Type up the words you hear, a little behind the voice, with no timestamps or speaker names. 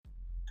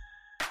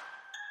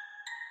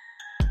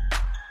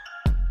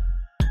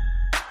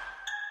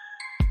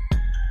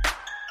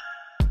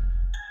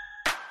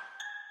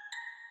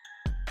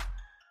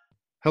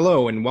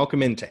Hello, and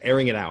welcome into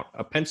Airing It Out,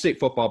 a Penn State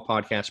football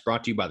podcast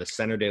brought to you by the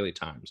Center Daily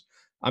Times.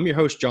 I'm your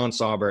host, John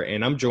Sauber,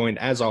 and I'm joined,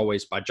 as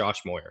always, by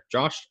Josh Moyer.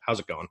 Josh, how's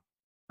it going?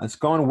 It's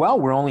going well.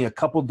 We're only a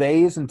couple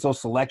days until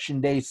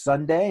Selection Day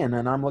Sunday, and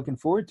then I'm looking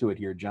forward to it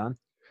here, John.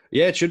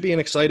 Yeah, it should be an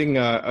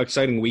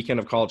exciting weekend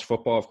of college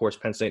football. Of course,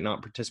 Penn State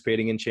not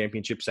participating in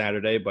Championship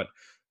Saturday, but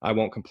I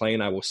won't complain.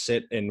 I will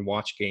sit and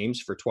watch games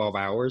for 12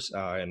 hours,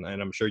 and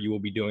I'm sure you will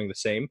be doing the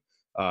same.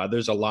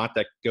 There's a lot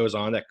that goes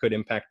on that could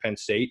impact Penn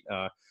State.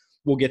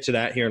 We'll get to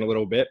that here in a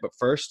little bit. But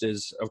first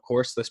is, of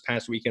course, this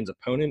past weekend's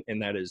opponent,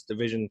 and that is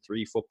Division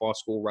III football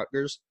school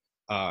Rutgers.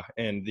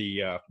 And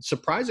the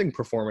surprising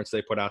performance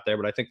they put out there,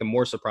 but I think the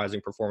more surprising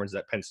performance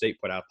that Penn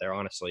State put out there,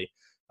 honestly.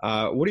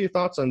 What are your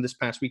thoughts on this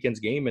past weekend's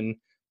game and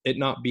it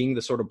not being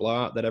the sort of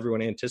blowout that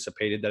everyone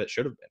anticipated that it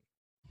should have been?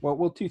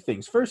 Well, two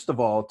things. First of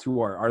all, to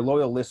our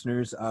loyal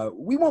listeners,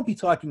 we won't be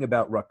talking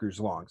about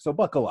Rutgers long, so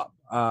buckle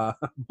up.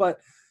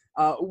 But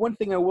one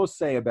thing I will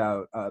say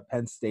about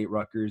Penn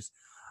State-Rutgers,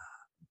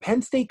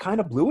 Penn State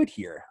kind of blew it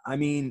here. I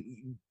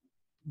mean,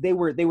 they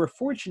were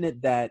fortunate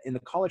that in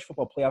the college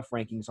football playoff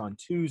rankings on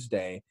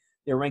Tuesday,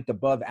 they were ranked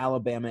above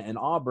Alabama and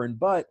Auburn.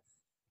 But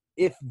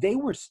if they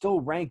were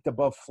still ranked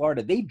above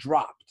Florida, they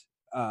dropped.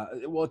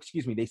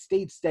 They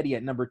stayed steady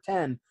at number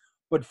 10,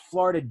 but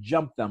Florida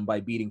jumped them by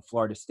beating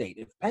Florida State.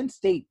 If Penn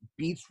State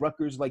beats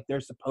Rutgers like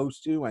they're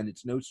supposed to, and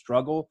it's no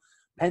struggle,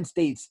 Penn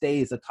State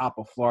stays atop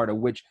of Florida,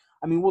 which,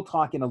 I mean, we'll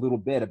talk in a little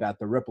bit about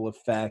the ripple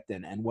effect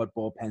and what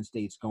bowl Penn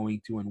State's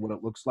going to and what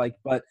it looks like.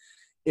 But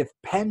if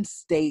Penn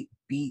State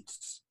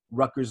beats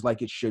Rutgers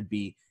like it should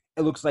be,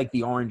 it looks like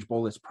the Orange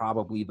Bowl is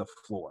probably the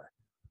floor.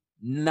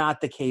 Not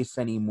the case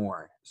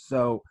anymore.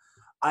 So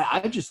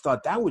I just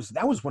thought that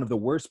was one of the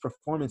worst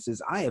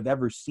performances I have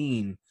ever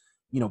seen,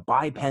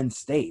 by Penn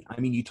State. I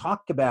mean, you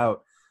talked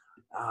about,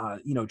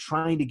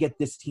 trying to get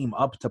this team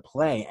up to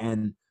play,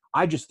 and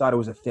I just thought it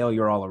was a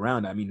failure all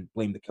around. I mean,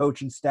 blame the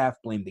coaching staff,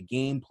 blame the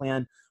game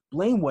plan,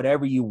 blame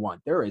whatever you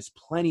want. There is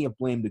plenty of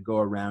blame to go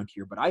around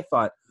here, but I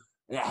thought,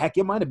 heck,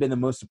 it might have been the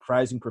most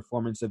surprising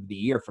performance of the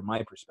year from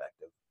my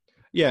perspective.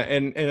 Yeah,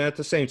 and at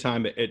the same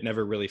time, it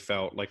never really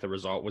felt like the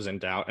result was in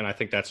doubt, and I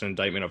think that's an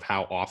indictment of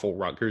how awful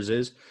Rutgers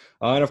is.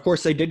 And, of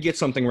course, they did get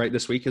something right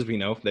this week, as we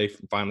know. They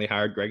finally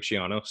hired Greg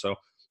Schiano, so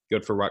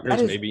good for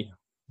Rutgers, maybe.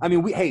 I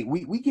mean,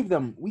 we give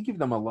them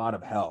a lot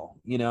of hell,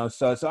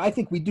 So I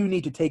think we do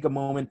need to take a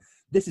moment.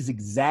 This is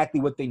exactly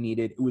what they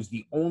needed. It was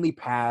the only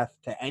path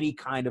to any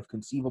kind of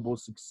conceivable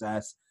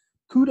success.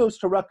 Kudos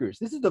to Rutgers.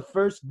 This is the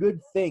first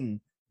good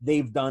thing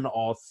they've done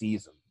all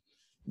season.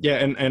 Yeah,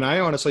 and I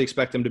honestly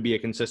expect them to be a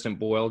consistent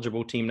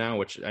bowl-eligible team now,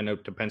 which I know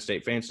to Penn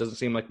State fans doesn't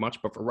seem like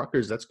much, but for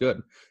Rutgers, that's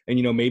good.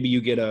 And, maybe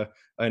you get an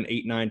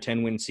 8, 9,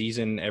 10-win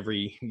season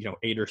every,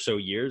 8 or so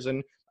years,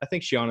 and I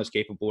think Schiano's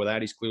capable of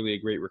that. He's clearly a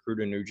great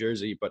recruiter in New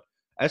Jersey. But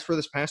as for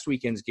this past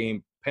weekend's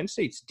game, Penn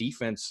State's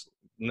defense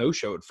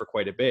no-showed for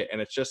quite a bit, and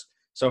it's just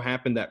so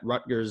happened that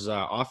Rutgers'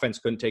 offense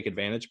couldn't take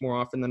advantage more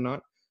often than not.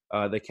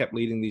 They kept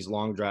leading these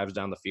long drives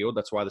down the field.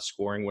 That's why the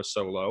scoring was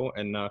so low,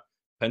 and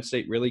Penn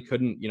State really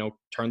couldn't,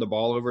 turn the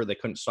ball over. They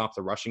couldn't stop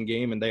the rushing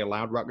game, and they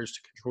allowed Rutgers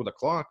to control the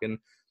clock. And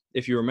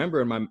if you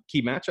remember in my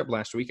key matchup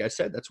last week, I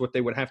said that's what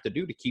they would have to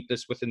do to keep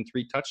this within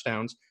 3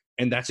 touchdowns,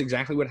 and that's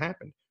exactly what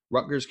happened.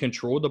 Rutgers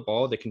controlled the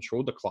ball, they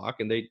controlled the clock,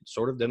 and they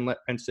sort of didn't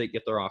let Penn State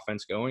get their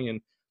offense going.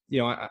 And,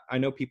 I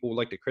know people would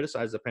like to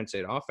criticize the Penn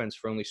State offense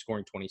for only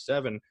scoring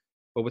 27,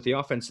 but with the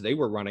offense they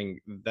were running,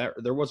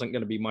 there wasn't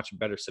going to be much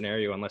better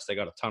scenario unless they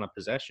got a ton of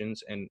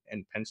possessions, and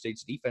Penn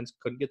State's defense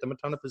couldn't get them a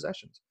ton of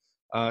possessions.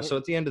 So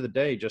at the end of the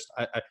day,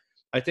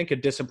 I think a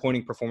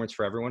disappointing performance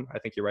for everyone. I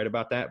think you're right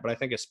about that, but I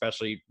think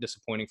especially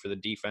disappointing for the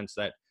defense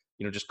that,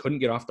 just couldn't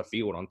get off the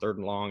field on 3rd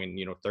and long and,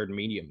 3rd and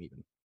medium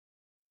even.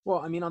 Well,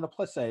 I mean, on the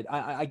plus side,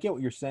 I get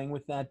what you're saying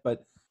with that,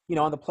 but,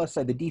 on the plus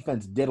side, the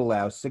defense did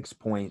allow 6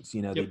 points.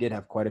 Yep. They did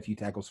have quite a few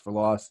tackles for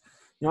loss.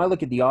 I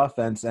look at the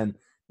offense and,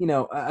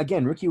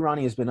 again, Ricky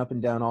Rahne has been up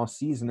and down all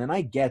season, and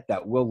I get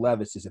that Will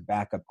Levis is a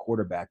backup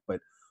quarterback,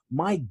 but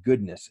my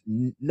goodness,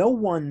 no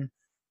one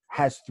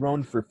has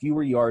thrown for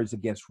fewer yards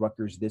against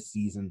Rutgers this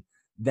season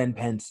than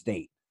Penn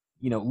State.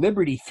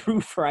 Liberty threw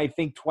for, I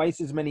think,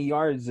 twice as many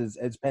yards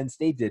as Penn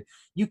State did.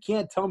 You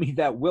can't tell me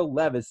that Will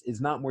Levis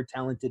is not more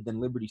talented than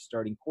Liberty's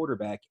starting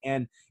quarterback.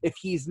 And if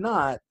he's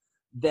not,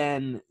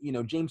 then,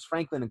 James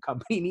Franklin and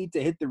company need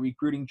to hit the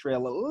recruiting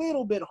trail a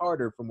little bit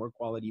harder for more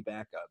quality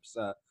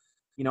backups.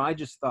 I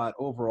just thought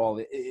overall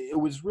it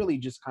was really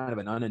just kind of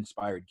an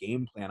uninspired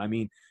game plan. I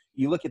mean,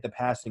 you look at the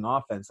passing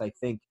offense, I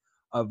think,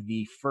 of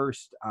the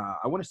first,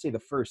 I want to say the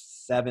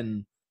first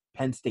 7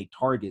 Penn State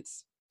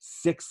targets,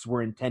 6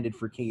 were intended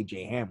for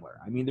KJ Hamler.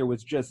 I mean, there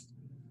was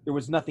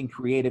nothing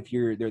creative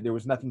here. There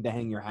was nothing to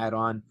hang your hat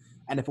on.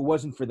 And if it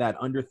wasn't for that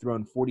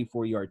underthrown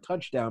 44-yard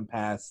touchdown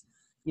pass,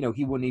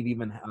 he wouldn't have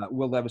even,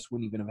 Will Levis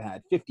wouldn't even have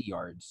had 50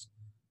 yards,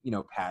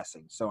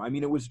 passing. So, I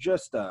mean, it was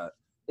just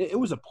it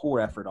was a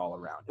poor effort all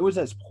around. It was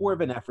as poor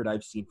of an effort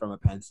I've seen from a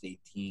Penn State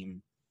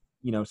team,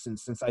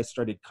 since I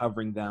started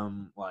covering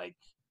them, like,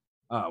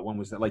 when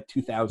was that? Like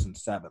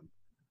 2007.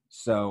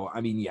 So,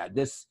 I mean, yeah,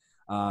 this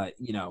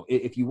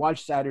If you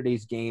watched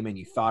Saturday's game and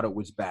you thought it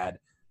was bad,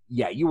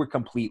 yeah, you were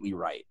completely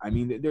right. I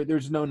mean,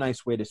 there's no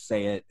nice way to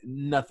say it.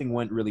 Nothing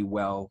went really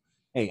well.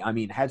 Hey, I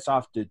mean, hats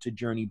off to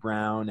Journey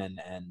Brown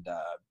and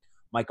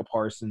Micah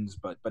Parsons,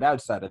 but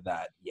outside of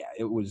that, yeah,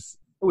 it was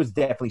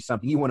definitely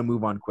something you want to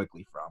move on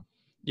quickly from.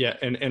 Yeah,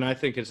 and I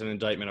think it's an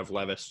indictment of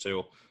Levis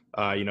too.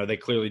 They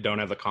clearly don't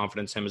have the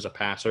confidence in him as a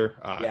passer.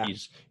 Yeah.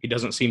 He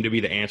doesn't seem to be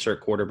the answer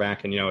at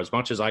quarterback. And as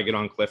much as I get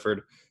on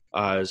Clifford,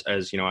 as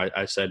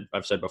I've said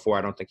before,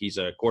 I don't think he's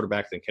a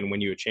quarterback that can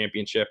win you a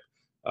championship.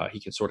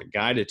 He can sort of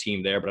guide a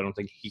team there, but I don't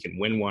think he can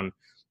win one.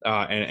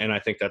 And I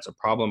think that's a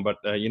problem. But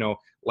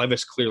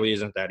Levis clearly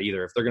isn't that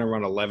either. If they're going to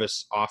run a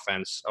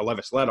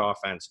Levis-led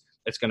offense,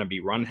 it's going to be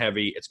run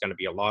heavy. It's going to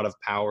be a lot of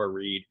power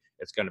read.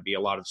 It's going to be a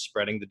lot of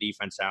spreading the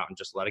defense out and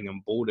just letting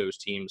them bulldoze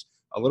teams,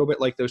 a little bit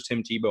like those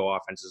Tim Tebow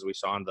offenses we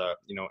saw in the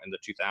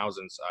 2000s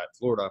at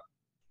Florida.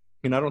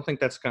 And I don't think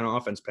that's the kind of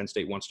offense Penn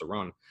State wants to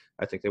run.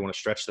 I think they want to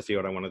stretch the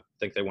field. I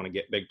think they want to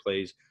get big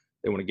plays.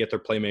 They want to get their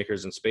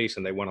playmakers in space,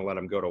 and they want to let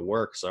them go to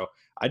work. So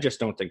I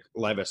just don't think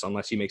Levis,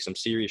 unless he makes some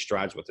serious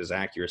strides with his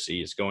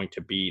accuracy, is going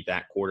to be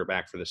that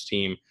quarterback for this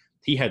team.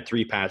 He had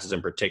 3 passes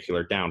in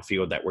particular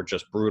downfield that were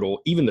just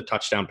brutal. Even the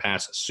touchdown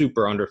pass,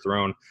 super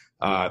underthrown.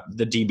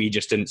 The DB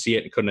just didn't see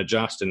it and couldn't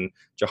adjust, and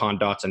Jahan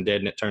Dotson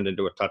did, and it turned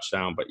into a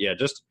touchdown. But, yeah,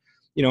 just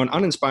an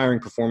uninspiring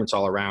performance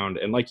all around.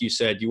 And like you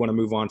said, you want to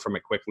move on from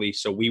it quickly,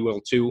 so we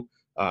will too.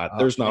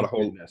 There's not a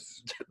whole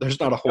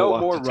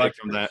lot to take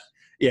from that.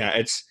 Yeah,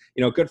 it's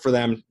good for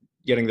them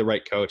getting the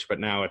right coach, but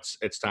now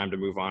it's time to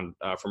move on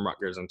from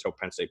Rutgers until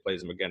Penn State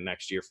plays them again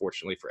next year.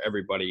 Fortunately for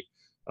everybody,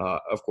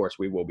 of course,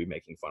 we will be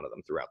making fun of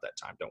them throughout that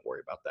time. Don't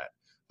worry about that.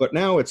 But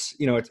now it's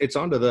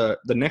on to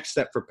the next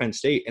step for Penn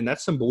State, and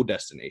that's some bowl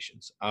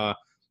destinations.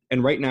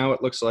 And right now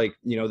it looks like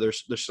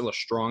there's still a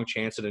strong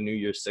chance at a New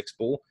Year's Six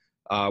bowl.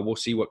 We'll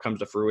see what comes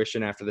to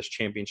fruition after this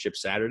championship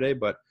Saturday,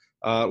 but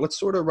let's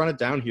sort of run it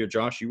down here,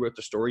 Josh. You wrote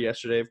the story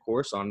yesterday, of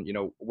course, on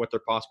what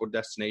their possible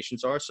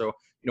destinations are. So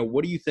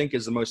what do you think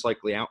is the most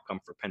likely outcome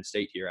for Penn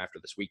State here after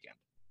this weekend?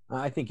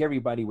 I think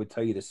everybody would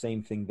tell you the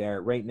same thing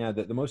there. Right now,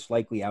 the most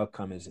likely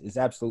outcome is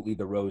absolutely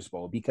the Rose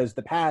Bowl, because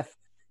the path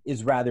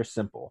is rather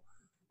simple.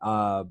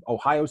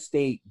 Ohio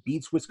State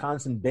beats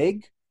Wisconsin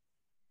big.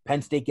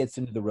 Penn State gets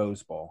into the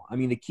Rose Bowl. I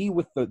mean, the key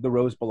with the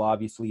Rose Bowl,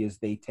 obviously, is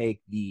they take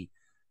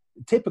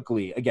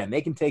typically, again,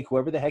 they can take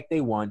whoever the heck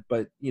they want,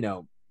 but,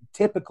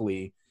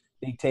 typically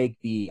they take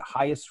the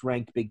highest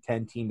ranked Big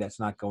Ten team that's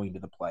not going to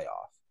the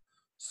playoff.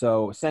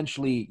 So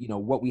essentially,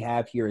 what we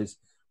have here is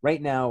right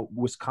now,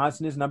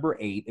 Wisconsin is number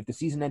 8. If the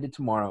season ended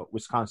tomorrow,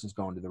 Wisconsin's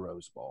going to the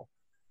Rose Bowl.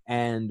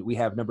 And we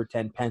have number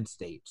 10, Penn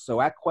State. So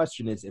that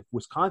question is, if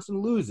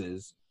Wisconsin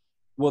loses,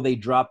 will they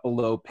drop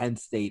below Penn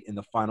State in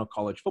the final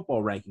college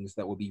football rankings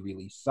that will be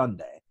released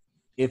Sunday?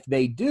 If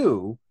they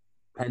do,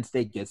 Penn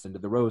State gets into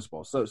the Rose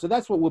Bowl. So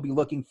that's what we'll be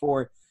looking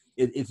for.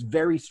 It's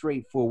very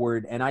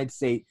straightforward, and I'd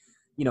say,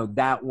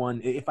 that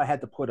one, if I had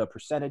to put a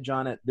percentage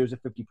on it, there's a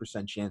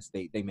 50% chance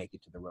they make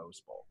it to the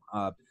Rose Bowl.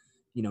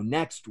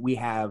 Next we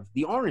have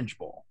the Orange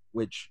Bowl,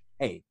 which,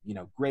 hey,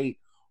 great.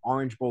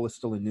 Orange Bowl is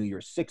still a New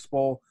Year's Six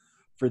bowl.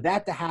 For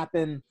that to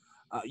happen,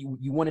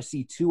 you want to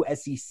see 2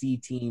 SEC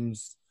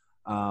teams.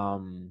 You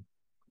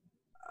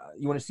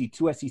want to see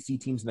 2 SEC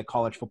teams in the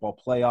college football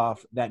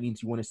playoff. That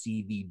means you want to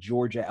see the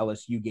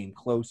Georgia-LSU game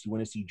close. You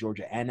want to see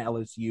Georgia and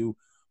LSU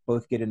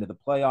both get into the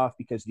playoff,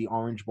 because the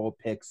Orange Bowl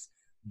picks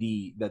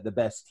the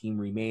best team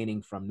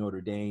remaining from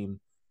Notre Dame,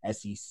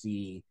 SEC,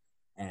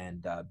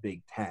 and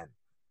Big Ten.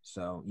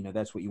 So,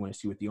 that's what you want to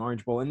see with the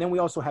Orange Bowl. And then we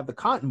also have the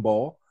Cotton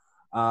Bowl,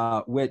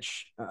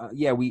 which,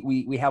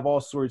 we have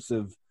all sorts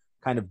of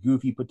kind of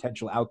goofy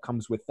potential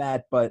outcomes with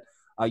that. But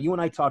you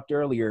and I talked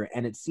earlier,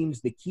 and it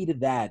seems the key to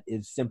that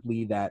is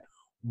simply that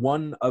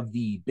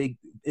the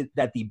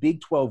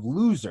Big 12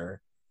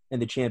 loser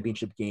in the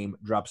championship game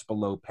drops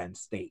below Penn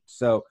State.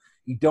 So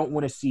you don't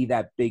want to see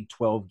that Big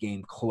 12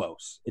 game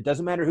close. It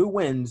doesn't matter who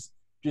wins,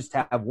 just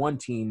have one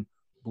team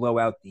blow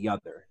out the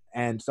other.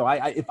 And so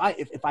if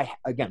I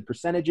again,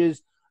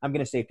 percentages, I'm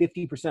going to say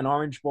 50%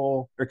 Orange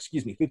Bowl,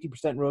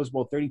 50% Rose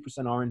Bowl,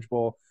 30% Orange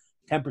Bowl,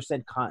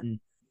 10% Cotton,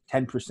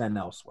 10%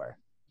 elsewhere.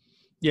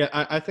 Yeah,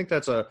 I think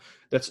that's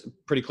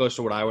pretty close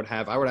to what I would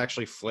have. I would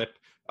actually flip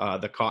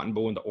the Cotton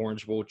Bowl and the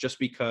Orange Bowl, just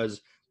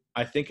because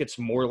I think it's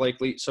more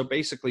likely. So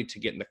basically, to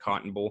get in the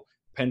Cotton Bowl,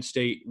 Penn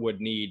State would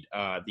need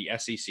the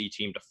SEC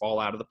team to fall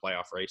out of the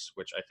playoff race,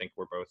 which I think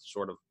we're both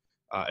sort of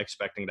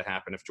expecting to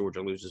happen if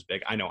Georgia loses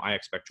big. I know I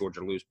expect Georgia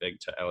to lose big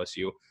to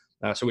LSU.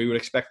 So we would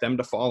expect them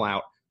to fall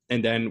out.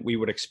 And then we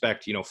would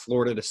expect,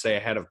 Florida to stay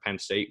ahead of Penn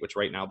State, which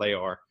right now they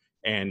are,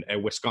 and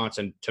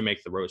Wisconsin to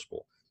make the Rose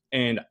Bowl.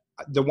 And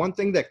the one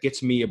thing that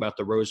gets me about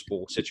the Rose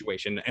Bowl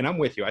situation, and I'm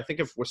with you, I think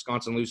if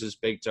Wisconsin loses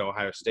big to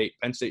Ohio State,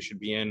 Penn State should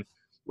be in.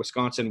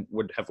 Wisconsin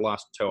would have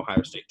lost to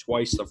Ohio State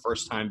twice, the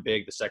first time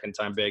big, the second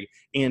time big,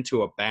 and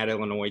to a bad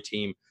Illinois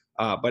team.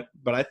 But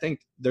I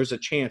think there's a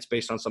chance,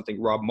 based on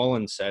something Rob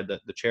Mullins said,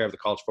 that the chair of the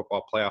College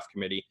Football Playoff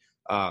Committee,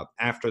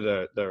 after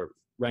the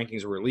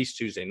rankings were released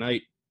Tuesday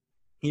night,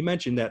 he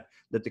mentioned that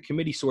the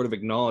committee sort of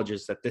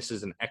acknowledges that this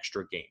is an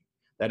extra game,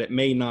 that it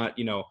may not,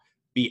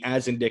 be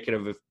as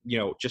indicative of,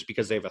 just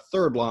because they have a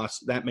third loss,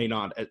 that may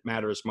not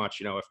matter as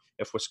much.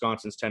 If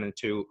Wisconsin's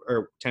 10-2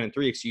 or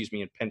 10-3, excuse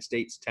me, and Penn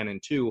State's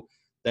 10-2,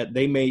 that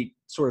they may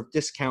sort of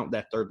discount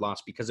that third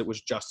loss because it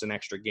was just an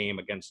extra game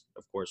against,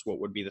 of course, what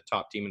would be the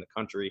top team in the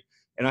country.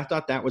 And I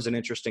thought that was an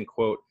interesting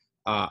quote.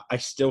 I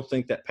still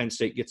think that Penn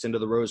State gets into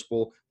the Rose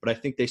Bowl, but I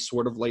think they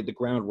sort of laid the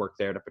groundwork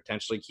there to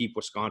potentially keep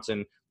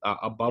Wisconsin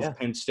above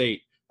Penn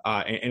State.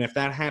 And if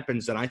that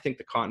happens, then I think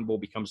the Cotton Bowl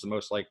becomes the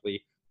most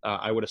likely.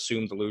 I would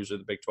assume the loser of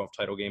the Big 12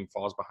 title game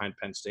falls behind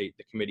Penn State.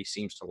 The committee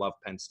seems to love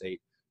Penn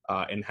State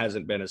and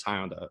hasn't been as high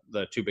on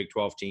the two Big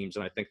 12 teams.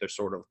 And I think they're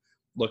sort of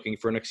looking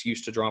for an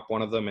excuse to drop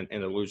one of them, and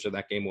the loser of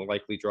that game will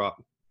likely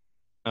drop.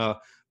 But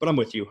I'm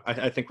with you.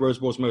 I think Rose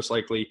Bowl is most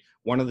likely.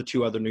 One of the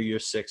two other New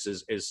Year's Six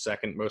is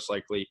second most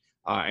likely.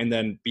 And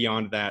then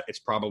beyond that, it's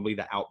probably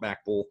the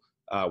Outback Bowl,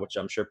 which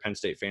I'm sure Penn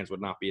State fans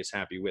would not be as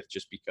happy with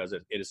just because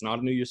it is not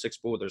a New Year's Six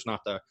Bowl. There's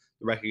not the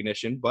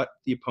recognition, but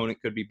the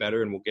opponent could be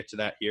better, and we'll get to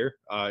that here.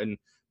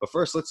 But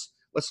first,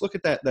 let's look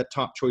at that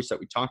top choice that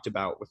we talked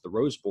about with the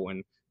Rose Bowl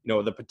and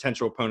the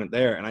potential opponent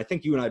there. And I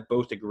think you and I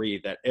both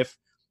agree that if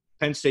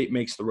Penn State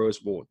makes the Rose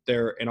Bowl,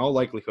 they're in all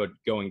likelihood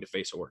going to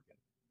face Oregon.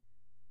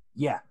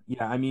 Yeah.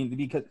 I mean,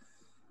 because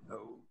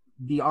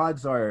the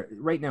odds are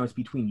right now it's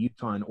between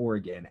Utah and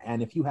Oregon,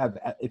 and if you have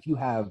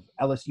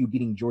LSU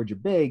beating Georgia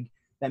big,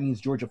 that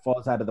means Georgia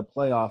falls out of the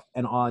playoff,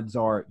 and odds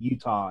are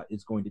Utah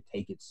is going to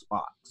take its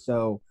spot.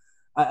 So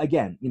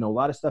again, a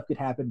lot of stuff could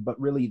happen, but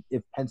really,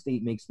 if Penn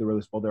State makes the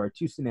Rose Bowl, there are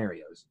two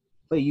scenarios: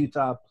 play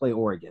Utah, play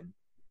Oregon.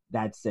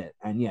 That's it.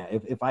 And yeah,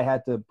 if I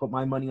had to put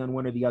my money on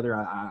one or the other,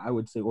 I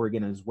would say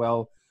Oregon as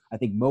well. I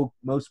think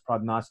most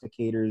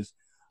prognosticators,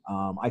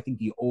 I think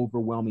the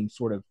overwhelming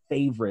sort of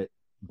favorite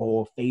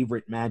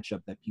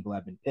matchup that people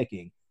have been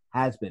picking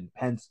has been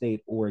Penn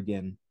State,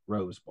 Oregon,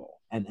 Rose Bowl.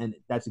 And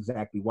that's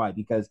exactly why,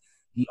 because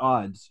the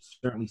odds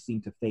certainly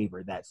seem to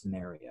favor that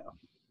scenario.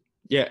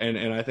 Yeah,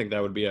 and I think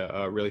that would be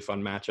a really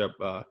fun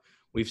matchup.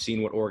 We've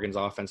seen what Oregon's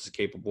offense is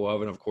capable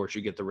of, and of course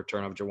you get the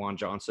return of Jawan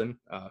Johnson,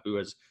 who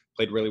has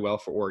played really well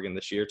for Oregon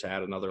this year, to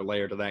add another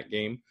layer to that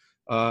game.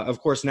 Of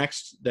course,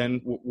 next,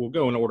 then we'll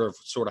go in order of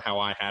sort of how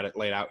I had it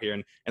laid out here,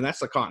 and that's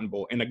the Cotton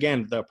Bowl. And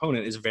again, the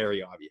opponent is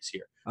very obvious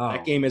here.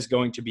 That game is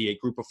going to be a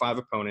group of 5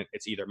 opponent.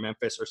 It's either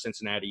Memphis or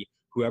Cincinnati.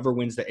 Whoever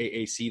wins the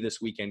AAC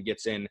this weekend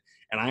gets in.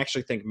 And I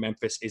actually think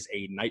Memphis is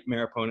a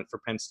nightmare opponent for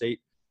Penn State.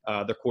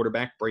 Their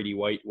quarterback, Brady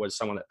White, was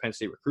someone that Penn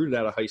State recruited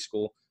out of high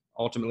school,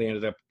 ultimately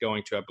ended up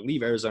going to, I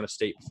believe, Arizona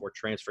State before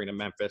transferring to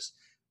Memphis.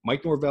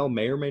 Mike Norvell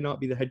may or may not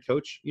be the head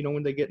coach,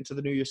 when they get into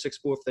the New Year's Six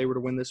Bowl, if they were to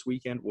win this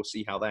weekend. We'll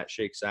see how that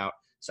shakes out.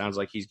 Sounds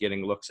like he's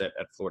getting looks at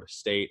Florida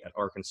State, at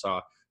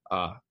Arkansas.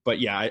 But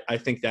yeah, I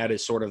think that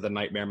is sort of the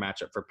nightmare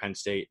matchup for Penn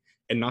State.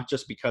 And not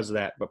just because of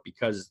that, but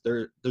because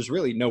there's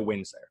really no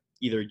wins there.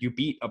 Either you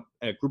beat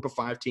a group of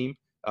 5 team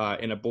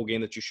in a bowl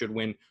game that you should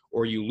win,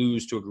 or you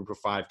lose to a group of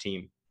 5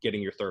 team,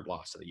 getting your third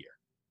loss of the year.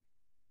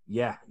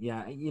 Yeah.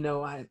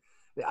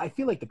 I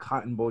feel like the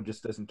Cotton Bowl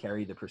just doesn't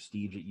carry the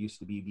prestige it used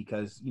to be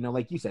because,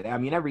 like you said, I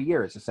mean, every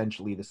year it's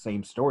essentially the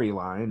same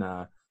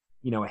storyline.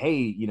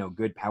 Hey,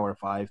 good Power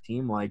 5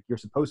 team, like you're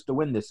supposed to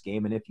win this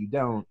game, and if you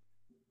don't,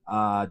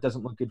 it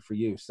doesn't look good for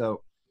you.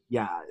 So,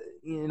 yeah,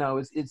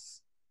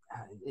 it's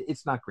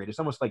not great. It's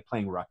almost like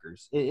playing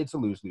Rutgers. It's a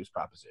lose-lose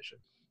proposition.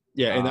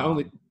 Yeah, and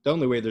the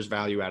only way there's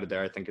value added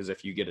there, I think, is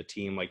if you get a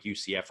team like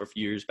UCF a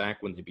few years back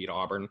when they beat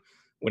Auburn,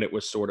 when it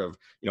was sort of,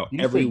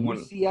 everyone.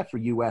 UCF or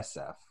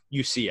USF?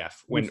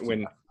 UCF.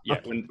 When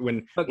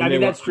Look, I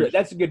mean, that's true.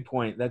 That's a good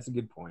point.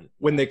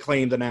 When they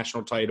claimed the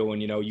national title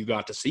and, you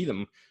got to see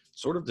them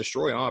sort of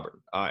destroy Auburn.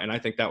 And I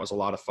think that was a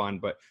lot of fun.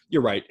 But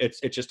you're right.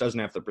 It just doesn't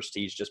have the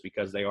prestige just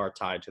because they are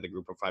tied to the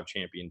group of 5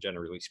 champion,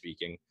 generally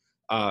speaking.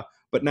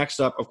 But next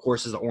up, of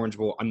course, is the Orange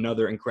Bowl,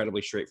 another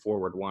incredibly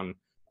straightforward one.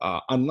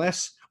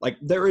 Unless,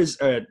 there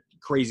is a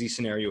crazy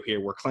scenario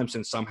here where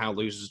Clemson somehow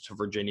loses to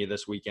Virginia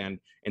this weekend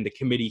and the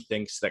committee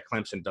thinks that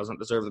Clemson doesn't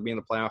deserve to be in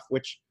the playoff,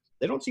 which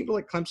they don't seem to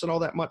like Clemson all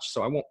that much,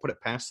 so I won't put it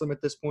past them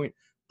at this point.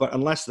 But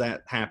unless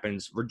that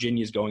happens,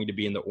 Virginia is going to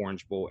be in the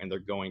Orange Bowl, and they're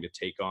going to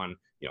take on,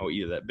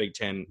 either that Big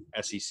Ten,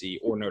 SEC,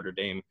 or Notre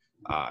Dame.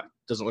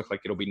 Doesn't look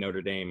like it'll be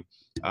Notre Dame.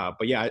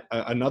 But yeah,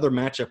 another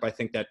matchup I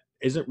think that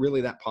isn't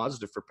really that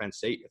positive for Penn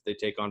State if they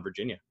take on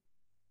Virginia.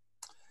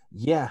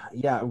 Yeah.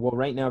 Well,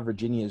 right now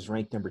Virginia is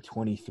ranked number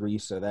 23,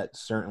 so that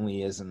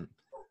certainly isn't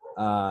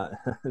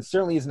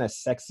as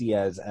sexy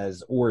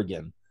as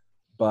Oregon.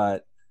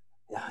 But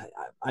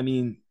I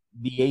mean,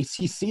 the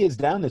ACC is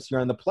down this year.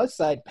 On the plus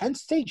side, Penn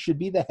State should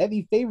be the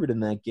heavy favorite in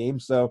that game.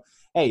 So,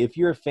 hey, if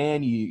you're a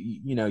fan,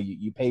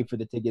 you pay for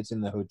the tickets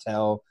in the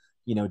hotel,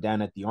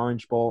 down at the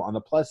Orange Bowl. On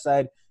the plus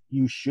side,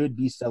 you should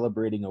be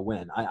celebrating a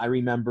win. I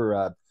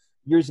remember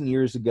years and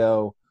years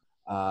ago,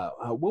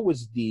 what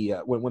was the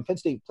when Penn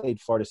State played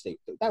Florida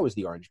State? That was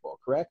the Orange Bowl,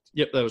 correct?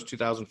 Yep, that was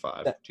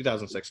 2005,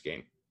 2006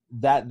 game.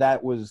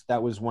 That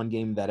was one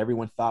game that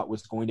everyone thought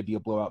was going to be a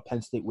blowout.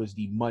 Penn State was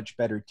the much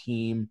better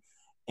team.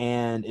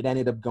 And it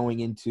ended up going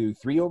into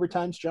 3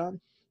 overtimes,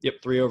 John? Yep,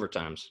 3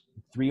 overtimes.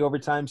 3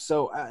 overtimes.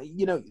 So,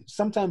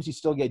 sometimes you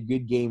still get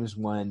good games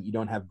when you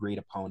don't have great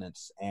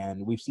opponents.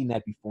 And we've seen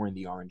that before in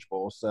the Orange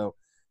Bowl. So,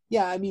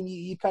 yeah, I mean,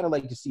 you kind of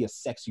like to see a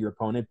sexier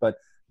opponent, but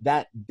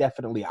that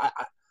definitely,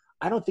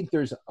 I don't think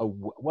there's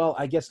well,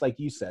 I guess like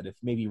you said, if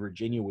maybe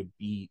Virginia would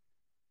beat,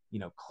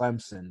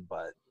 Clemson,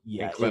 but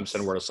yeah. And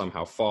Clemson were to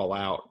somehow fall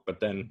out, but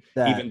then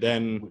even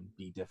then would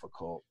be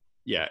difficult.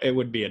 Yeah, it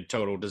would be a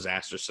total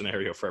disaster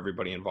scenario for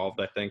everybody involved,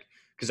 I think.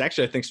 Because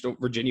actually, I think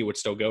Virginia would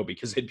still go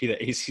because it'd be the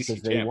ACC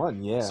champ. They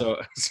won, yeah. So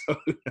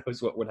who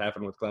knows what would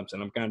happen with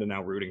Clemson? I'm kind of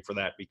now rooting for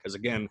that because,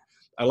 again,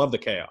 I love the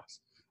chaos.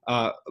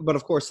 But,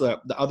 of course,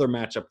 the other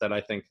matchup that I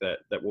think that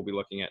we'll be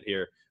looking at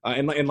here,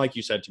 and like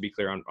you said, to be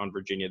clear on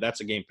Virginia, that's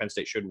a game Penn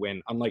State should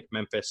win. Unlike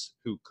Memphis,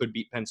 who could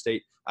beat Penn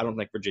State, I don't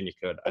think Virginia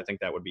could. I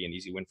think that would be an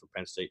easy win for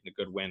Penn State and a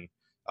good win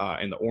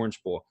in the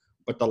Orange Bowl.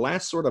 But the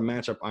last sort of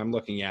matchup I'm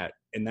looking at,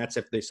 and that's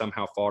if they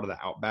somehow fall to the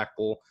Outback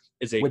Bowl,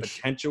 is a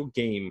potential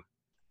game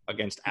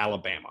against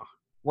Alabama.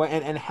 Well,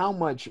 and how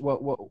much?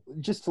 Well,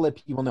 just to let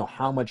people know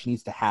how much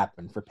needs to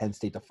happen for Penn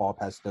State to fall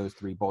past those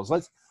 3 bowls.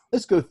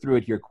 Let's go through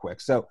it here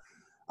quick. So,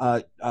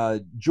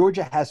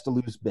 Georgia has to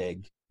lose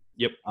big.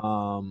 Yep.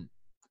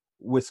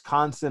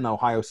 Wisconsin,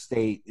 Ohio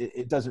State.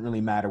 It doesn't really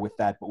matter with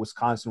that, but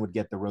Wisconsin would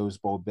get the Rose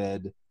Bowl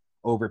bid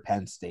over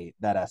Penn State.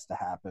 That has to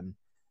happen.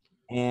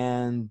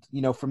 And,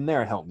 from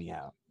there, help me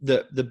out.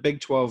 The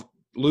Big 12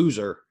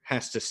 loser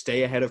has to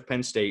stay ahead of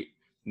Penn State,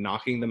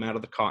 knocking them out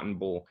of the Cotton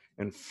Bowl,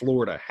 and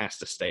Florida has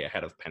to stay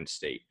ahead of Penn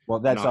State. Well,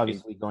 that's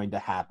obviously going to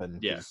happen.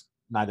 Yeah.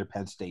 Neither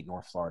Penn State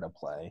nor Florida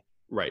play.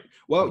 Right.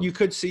 Well, you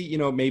could see,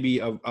 maybe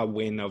a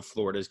win of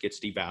Florida's gets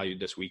devalued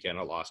this weekend,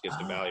 a loss gets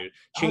devalued.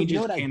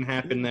 Changes can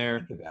happen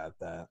there. Think about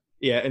that.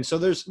 Yeah, and so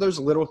there's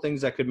little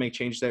things that could make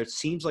change there. It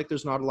seems like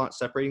there's not a lot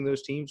separating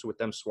those teams with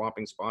them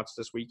swapping spots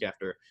this week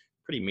after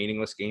pretty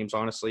meaningless games,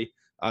 honestly.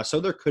 So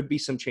there could be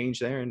some change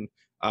there, and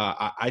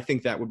I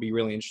think that would be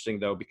really interesting,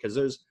 though, because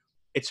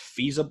it's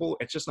feasible.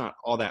 It's just not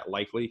all that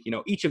likely.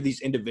 Each of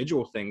these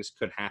individual things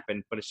could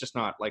happen, but it's just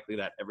not likely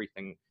that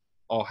everything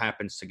all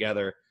happens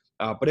together.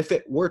 But if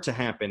it were to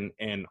happen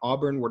and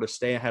Auburn were to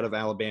stay ahead of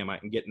Alabama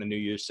and get in the New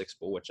Year's Six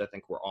Bowl, which I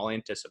think we're all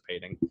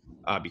anticipating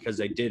because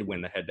they did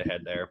win the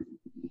head-to-head there,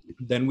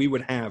 then we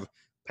would have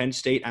Penn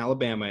State,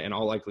 Alabama, in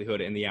all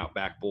likelihood in the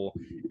Outback Bowl.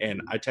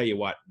 And I tell you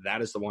what,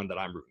 that is the one that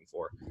I'm rooting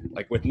for.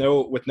 Like with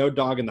no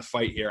dog in the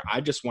fight here,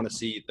 I just want to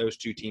see those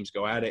two teams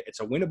go at it. It's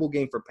a winnable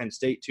game for Penn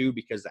State too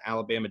because the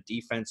Alabama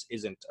defense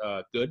isn't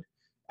good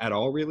at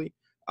all, really.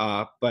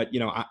 But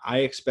I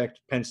expect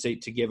Penn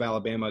State to give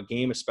Alabama a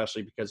game,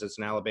 especially because it's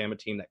an Alabama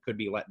team that could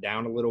be let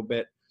down a little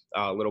bit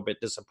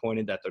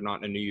disappointed that they're not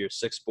in a New Year's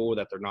Six Bowl,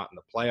 that they're not in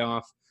the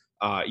playoff.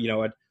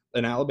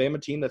 An Alabama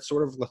team that's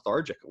sort of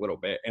lethargic a little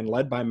bit and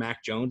led by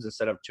Mac Jones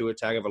instead of Tua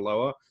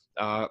Tagovailoa.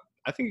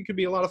 I think it could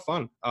be a lot of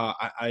fun.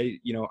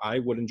 I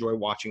would enjoy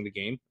watching the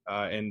game.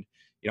 And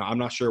I'm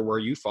not sure where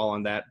you fall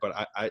on that,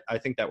 but I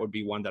think that would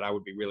be one that I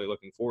would be really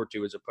looking forward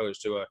to as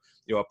opposed to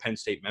a Penn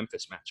State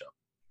Memphis matchup.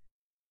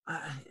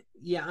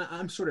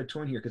 I'm sort of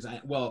torn here because I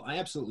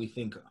absolutely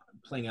think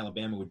playing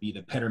Alabama would be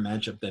the better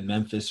matchup than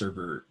Memphis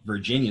or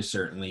Virginia,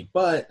 certainly.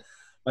 But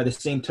by the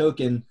same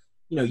token,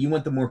 you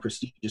want the more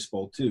prestigious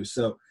bowl too.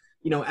 So,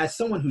 as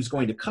someone who's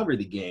going to cover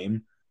the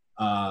game,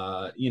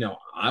 I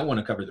want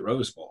to cover the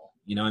Rose Bowl.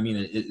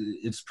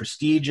 It's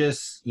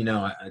prestigious.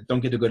 I don't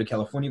get to go to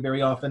California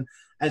very often.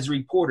 As a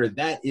reporter,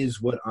 that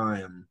is what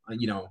I am.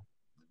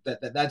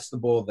 That's the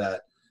bowl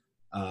that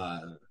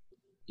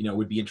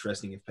would be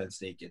interesting if Penn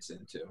State gets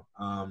into.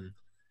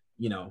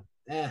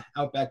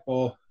 Outback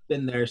Bowl,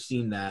 been there,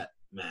 seen that.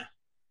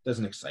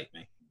 Doesn't excite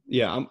me.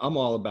 Yeah, I'm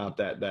all about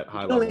that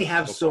high level. They only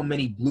have so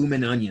many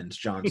bloomin' onions,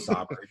 John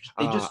Sobridge.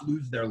 They just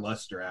lose their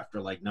luster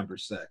after number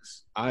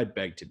 6. I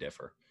beg to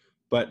differ.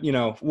 But,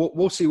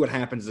 we'll see what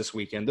happens this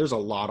weekend. There's a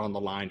lot on the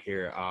line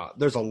here.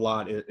 There's a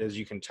lot, as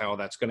you can tell,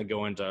 that's going to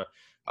go into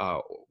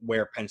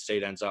where Penn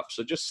State ends up.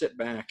 So just sit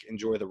back,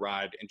 enjoy the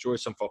ride, enjoy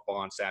some football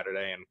on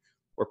Saturday. And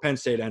where Penn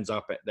State ends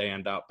up, they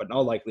end up. But in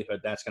all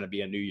likelihood, that's going to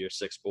be a New Year's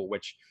Six Bowl,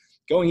 which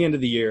going into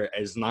the year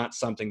is not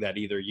something that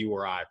either you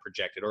or I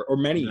projected or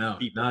many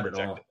people not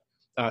projected.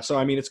 At all. So,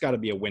 it's got to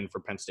be a win for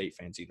Penn State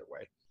fans either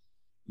way.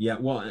 Yeah,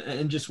 well,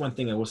 and just one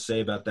thing I will say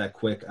about that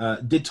quick.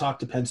 Did talk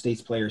to Penn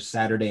State's players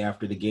Saturday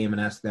after the game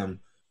and asked them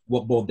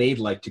what bowl they'd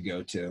like to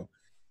go to.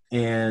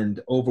 And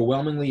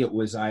overwhelmingly, it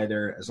was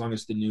either as long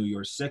as the New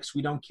Year's Six,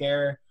 we don't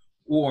care,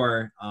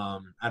 or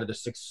out of the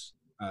 6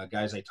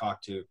 guys I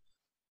talked to,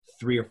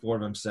 3 or 4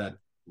 of them said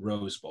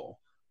Rose Bowl.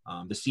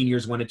 The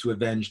seniors wanted to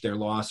avenge their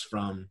loss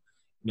from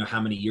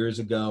how many years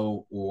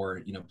ago,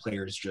 or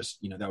players just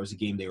that was a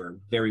game they were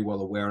very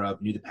well aware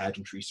of, knew the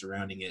pageantry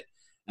surrounding it,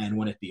 and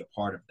wanted to be a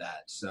part of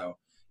that. So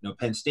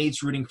Penn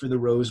State's rooting for the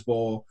Rose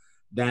Bowl.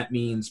 That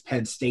means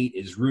Penn State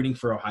is rooting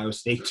for Ohio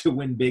State to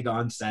win big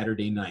on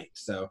Saturday night.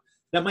 So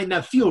that might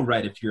not feel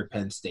right if you're a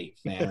Penn State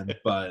fan,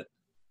 but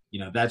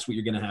that's what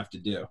you're going to have to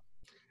do.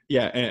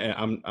 Yeah,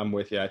 and I'm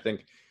with you. I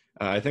think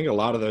a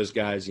lot of those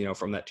guys,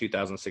 from that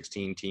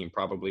 2016 team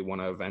probably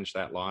want to avenge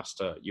that loss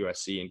to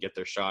USC and get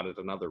their shot at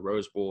another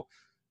Rose Bowl.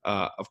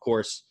 Of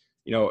course,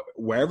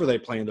 wherever they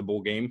play in the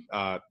bowl game,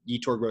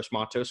 Yetur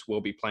Gross-Matos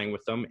will be playing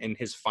with them in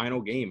his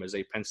final game as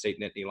a Penn State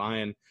Nittany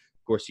Lion.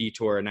 Of course,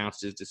 Yetur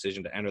announced his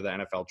decision to enter the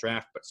NFL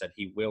draft, but said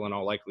he will in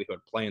all likelihood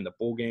play in the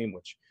bowl game,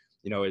 which,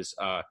 is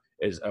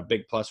a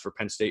big plus for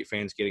Penn State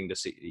fans getting to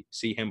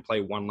see him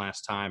play one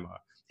last time.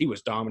 He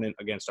was dominant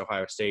against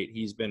Ohio State.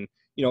 He's been,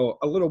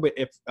 a little bit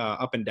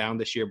up and down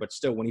this year, but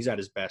still when he's at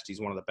his best, he's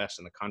one of the best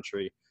in the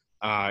country.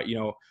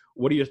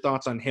 What are your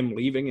thoughts on him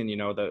leaving and,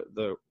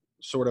 the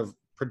sort of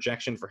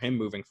projection for him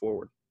moving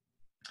forward?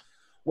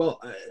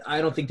 Well,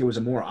 I don't think there was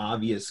a more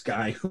obvious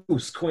guy who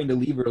was going to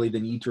leave early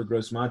than Yetur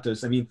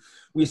Gross-Matos. I mean,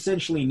 we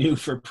essentially knew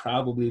for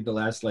probably the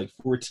last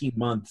 14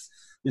 months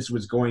this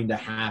was going to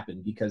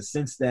happen, because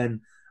since then,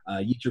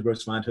 Yetur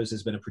Gross-Matos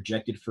has been a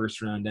projected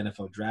first-round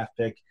NFL draft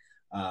pick.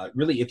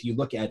 Really, if you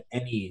look at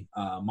any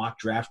mock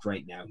draft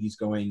right now, he's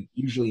going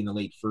usually in the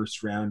late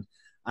first round.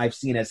 I've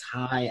seen as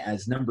high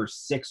as number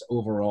 6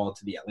 overall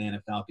to the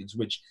Atlanta Falcons,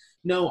 which,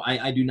 no,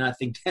 I do not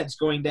think that's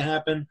going to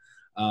happen.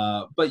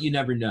 But you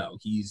never know.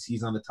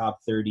 He's on the top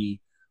 30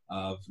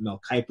 of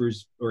Mel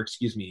Kiper's,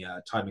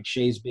 Todd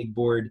McShay's big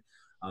board.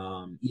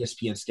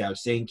 ESPN Scout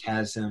Sync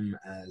has him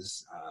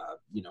as,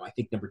 I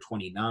think number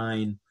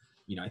 29.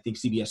 I think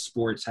CBS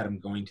Sports had him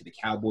going to the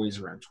Cowboys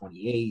around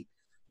 28.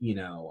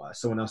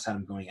 Someone else had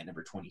him going at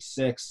number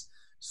 26.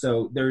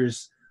 So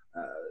there's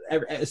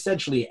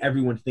essentially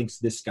everyone thinks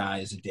this guy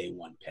is a day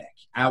 1 pick.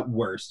 At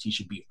worst, he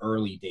should be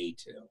early day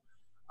 2.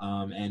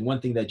 And one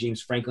thing that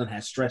James Franklin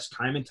has stressed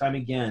time and time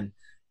again,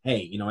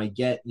 hey, I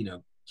get,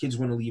 kids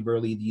want to leave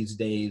early these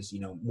days,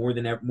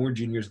 more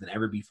juniors than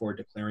ever before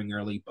declaring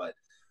early, but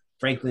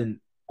Franklin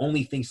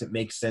only thinks it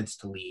makes sense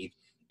to leave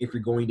if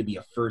you're going to be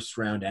a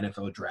first-round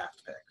NFL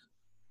draft pick.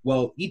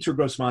 Well, Yetur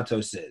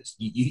Gross-Matos is.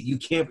 You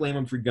can't blame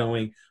him for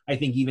going. I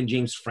think even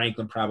James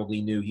Franklin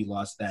probably knew he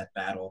lost that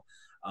battle.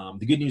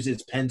 The good news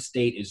is Penn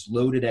State is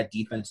loaded at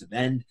defensive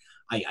end.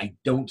 I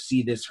don't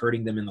see this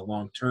hurting them in the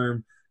long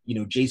term.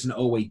 Jason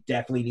Oweh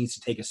definitely needs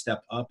to take a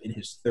step up in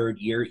his 3rd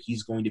year.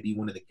 He's going to be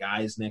one of the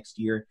guys next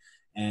year.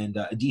 And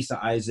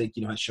Adisa Isaac,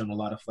 has shown a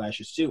lot of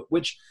flashes too,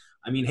 which,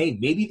 hey,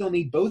 maybe they'll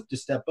need both to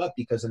step up,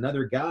 because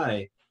another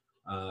guy,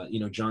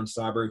 John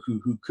Sauber,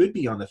 who could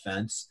be on the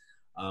fence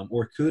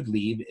or could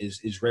leave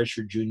is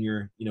redshirt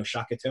junior,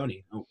 Shaka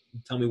Toney.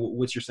 Tell me,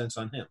 what's your sense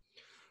on him?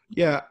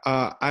 Yeah,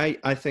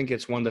 I think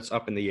it's one that's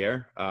up in the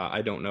air.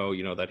 I don't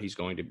know, that he's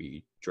going to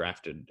be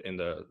drafted in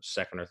the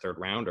 2nd or 3rd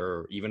round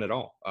or even at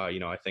all.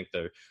 I think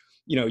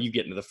you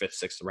get into the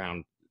 5th, 6th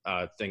round,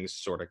 things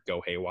sort of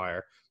go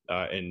haywire.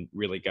 And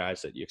really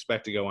guys that you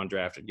expect to go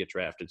undrafted get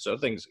drafted. So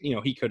things,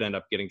 he could end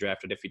up getting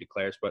drafted if he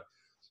declares. But,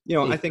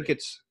 I think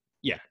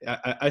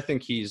I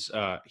think he's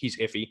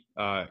iffy,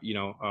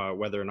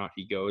 whether or not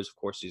he goes. Of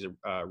course, he's a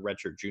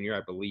redshirt junior.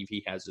 I believe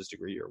he has his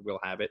degree or will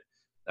have it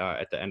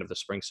at the end of the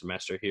spring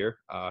semester here.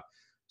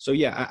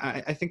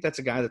 I think that's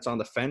a guy that's on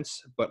the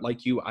fence. But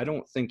like you, I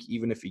don't think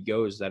even if he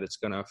goes that it's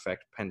going to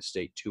affect Penn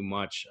State too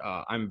much.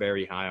 I'm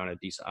very high on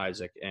Adisa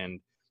Isaac and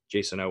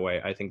Jason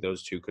Oweh. I think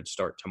those two could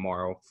start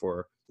tomorrow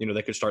for,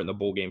 they could start in the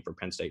bowl game for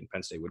Penn State, and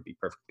Penn State would be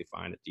perfectly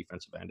fine at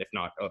defensive end, if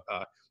not,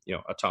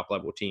 a top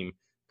level team,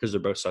 because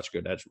they're both such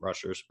good edge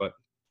rushers. But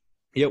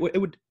yeah, it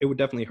would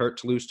definitely hurt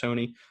to lose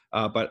Toney.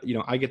 But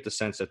I get the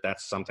sense that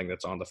that's something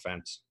that's on the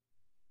fence.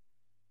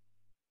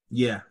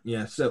 Yeah.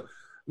 So,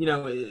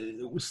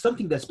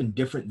 something that's been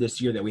different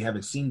this year that we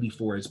haven't seen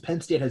before is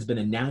Penn State has been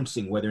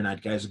announcing whether or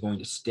not guys are going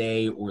to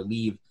stay or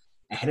leave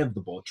ahead of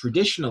the bowl.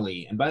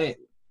 Traditionally, and by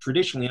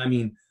traditionally, I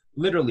mean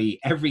literally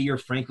every year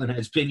Franklin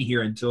has been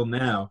here until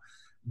now,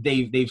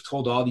 they've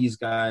told all these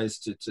guys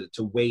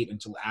to wait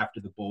until after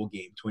the bowl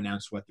game to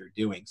announce what they're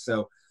doing.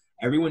 So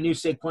everyone knew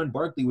Saquon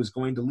Barkley was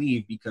going to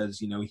leave because,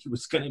 he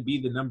was going to be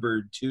the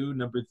number 2,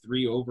 number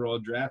 3 overall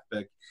draft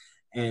pick.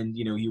 And,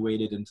 he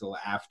waited until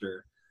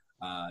after,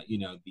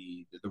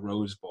 the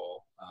Rose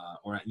Bowl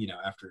or,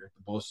 after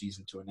the bowl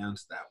season to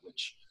announce that,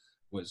 which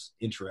was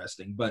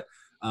interesting. But,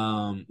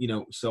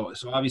 so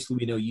obviously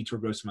we know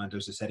Yetur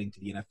Gross-Matos is heading to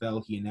the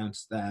NFL. He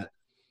announced that,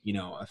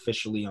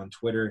 officially on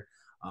Twitter.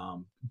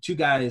 2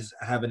 guys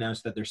have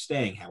announced that they're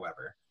staying,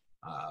 however.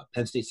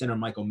 Penn State center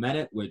Michael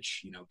Menet,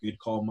 which, good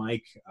call,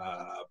 Mike.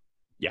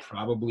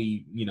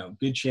 Probably,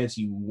 good chance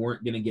you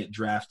weren't going to get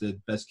drafted.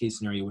 Best case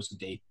scenario was a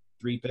day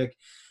 3 pick.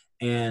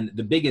 And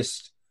the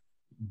biggest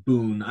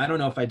boon, I don't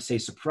know if I'd say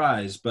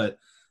surprise, but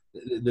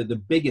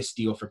the biggest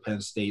deal for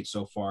Penn State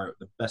so far,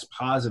 the best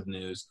positive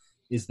news,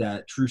 is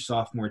that true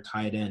sophomore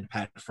tight end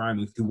Pat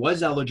Freiermuth, who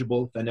was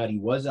eligible, found out he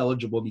was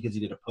eligible because he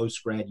did a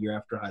post-grad year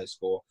after high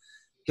school.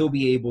 He'll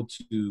be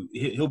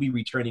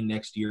returning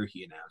next year,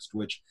 he announced,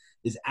 which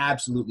is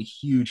absolutely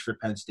huge for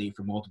Penn State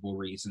for multiple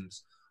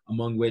reasons,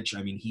 among which,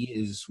 he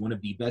is one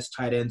of the best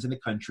tight ends in the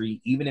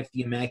country, even if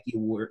the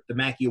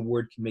Mackey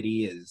Award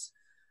Committee is,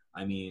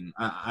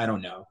 I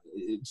don't know.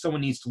 Someone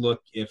needs to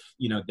look if,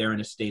 they're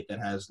in a state that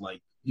has,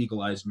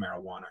 legalized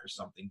marijuana or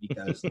something,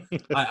 because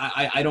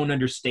I don't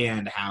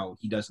understand how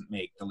he doesn't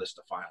make the list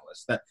of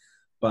finalists.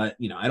 But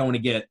I don't want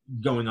to get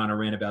going on a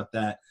rant about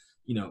that.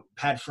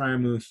 Pat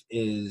Freiermuth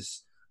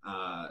is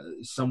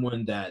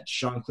someone that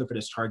Sean Clifford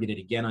has targeted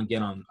again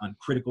on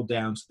critical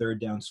downs,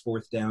 third downs,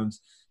 fourth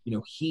downs.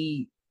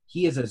 He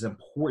is as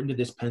important to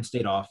this Penn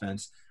State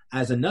offense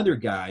as another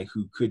guy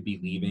who could be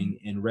leaving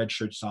in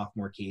redshirt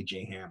sophomore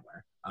KJ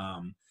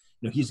Hamler.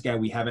 He's a guy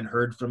we haven't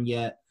heard from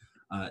yet.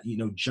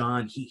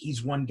 John,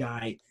 he's one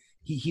guy.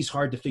 He's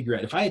hard to figure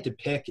out. If I had to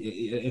pick,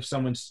 if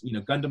someone's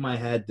gun to my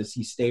head, does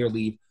he stay or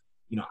leave?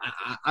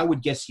 I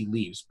would guess he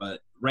leaves,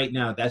 but right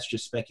now that's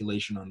just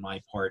speculation on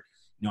my part.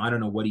 I don't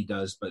know what he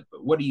does, but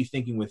what are you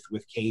thinking with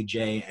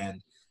KJ,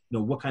 and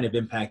what kind of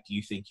impact do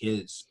you think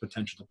his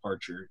potential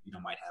departure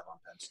might have on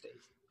Penn State?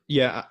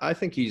 Yeah, I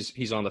think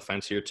he's on the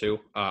fence here too.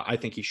 I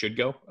think he should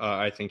go.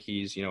 I think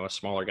he's a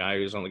smaller guy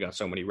who's only got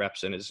so many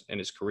reps in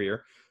his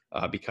career.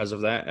 Because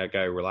of that, a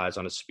guy who relies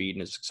on his speed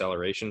and his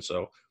acceleration.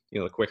 So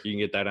the quicker you can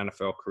get that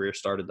NFL career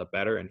started, the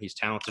better. And he's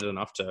talented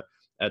enough to,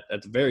 at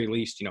the very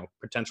least,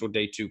 potential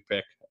day 2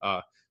 pick,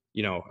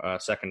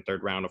 second,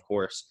 third round, of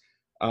course.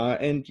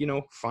 And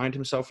find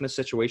himself in a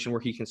situation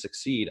where he can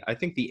succeed. I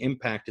think the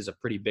impact is a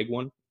pretty big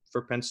one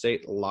for Penn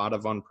State. A lot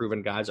of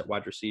unproven guys at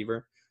wide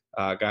receiver.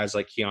 Guys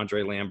like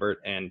Keandre Lambert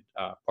and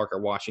Parker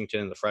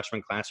Washington in the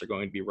freshman class are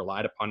going to be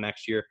relied upon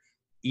next year.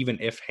 Even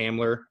if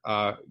Hamler,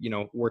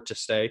 were to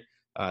stay,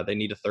 they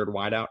need a third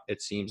wideout.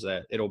 It seems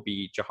that it'll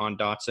be Jahan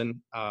Dotson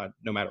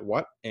no matter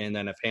what. And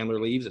then if Hamler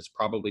leaves, it's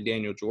probably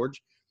Daniel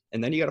George.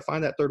 And then you got to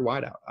find that third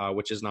wideout,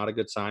 which is not a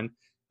good sign.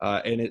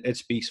 And it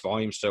speaks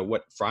volumes to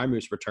what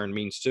Freiermuth's return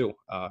means too.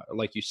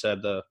 Like you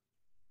said,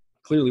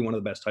 clearly one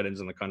of the best tight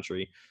ends in the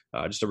country.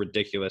 Just a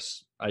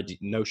ridiculous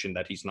notion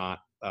that he's not,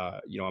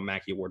 a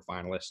Mackey Award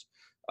finalist.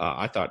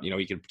 I thought,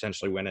 he could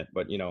potentially win it,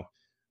 but,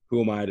 who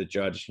am I to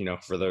judge,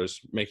 for those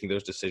making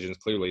those decisions?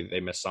 Clearly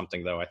they missed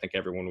something, though. I think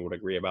everyone would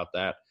agree about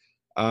that.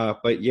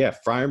 But yeah,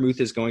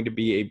 Freiermuth is going to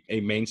be a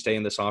mainstay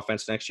in this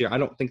offense next year. I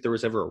don't think there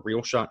was ever a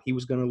real shot he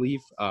was going to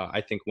leave.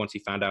 I think once he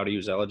found out he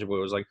was eligible,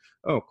 it was like,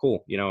 oh,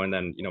 cool, and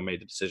then,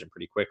 made the decision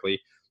pretty quickly.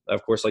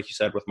 Of course, like you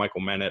said, with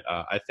Michael Menet,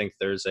 I think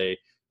there's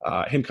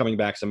him coming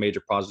back is a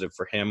major positive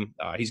for him.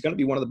 He's going to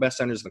be one of the best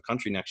centers in the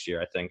country next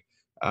year, I think,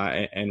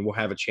 and will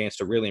have a chance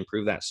to really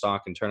improve that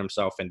stock and turn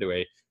himself into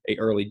a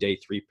early day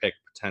 3 pick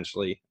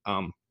potentially.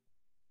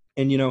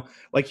 And,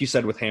 like you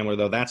said with Hamler,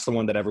 though, that's the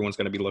one that everyone's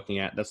going to be looking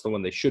at. That's the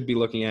one they should be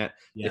looking at.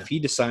 Yeah. If he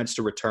decides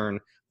to return,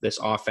 this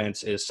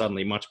offense is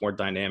suddenly much more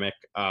dynamic.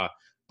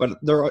 But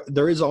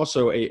there is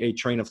also a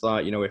train of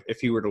thought, if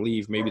he were to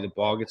leave, maybe the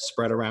ball gets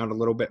spread around a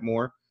little bit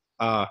more.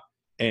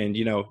 And,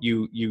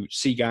 you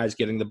see guys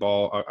getting the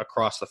ball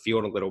across the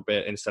field a little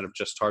bit instead of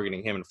just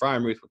targeting him and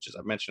Freiermuth, which, as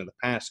I've mentioned in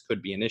the past,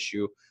 could be an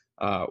issue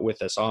with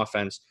this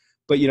offense.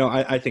 But,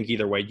 I think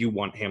either way, you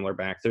want Hamler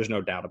back. There's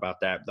no doubt about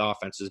that. The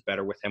offense is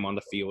better with him on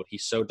the field.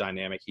 He's so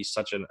dynamic. He's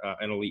such an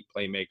elite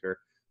playmaker.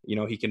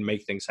 He can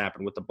make things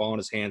happen with the ball in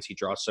his hands. He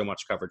draws so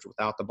much coverage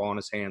without the ball in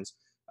his hands.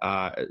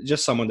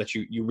 Just someone that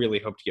you really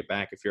hope to get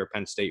back if you're a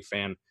Penn State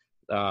fan.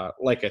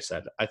 Like I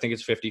said, I think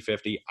it's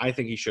 50-50. I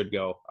think he should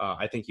go.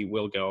 I think he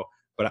will go.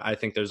 But I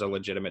think there's a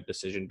legitimate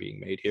decision being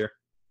made here.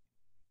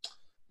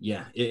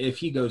 Yeah, if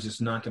he goes,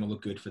 it's not going to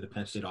look good for the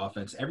Penn State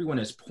offense. Everyone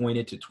has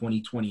pointed to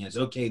 2020 as,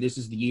 okay, this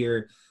is the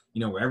year,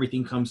 where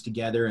everything comes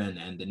together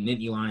and the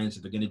Nittany Lions,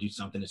 if they're going to do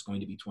something, it's going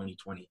to be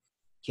 2020.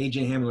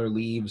 KJ Hamler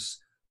leaves,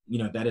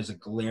 that is a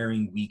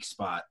glaring weak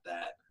spot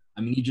that,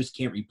 you just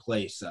can't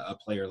replace a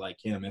player like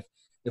him.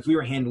 If we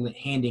were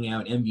handing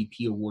out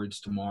MVP awards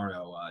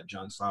tomorrow,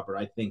 John Slaughter,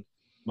 I think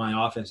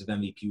my offensive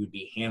MVP would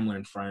be Hamler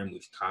and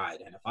Freiermuth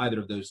tied. And if either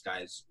of those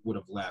guys would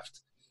have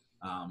left,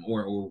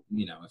 or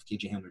if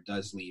KJ Hamler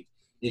does leave,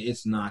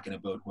 it's not going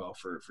to bode well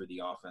for the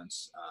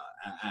offense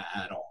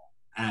at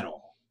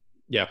all.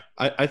 Yeah,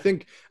 I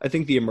think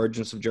the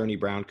emergence of Journey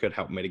Brown could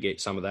help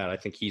mitigate some of that. I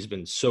think he's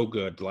been so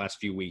good the last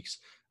few weeks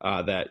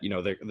that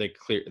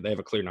they have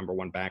a clear number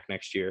 1 back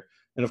next year.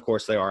 And of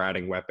course, they are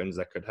adding weapons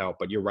that could help.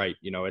 But you're right,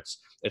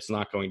 it's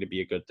not going to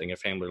be a good thing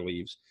if Hamler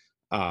leaves.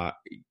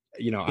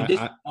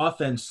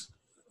 Offense.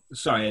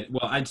 Sorry,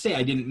 well, I'd say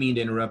I didn't mean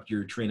to interrupt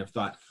your train of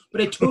thought,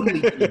 but I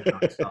totally did.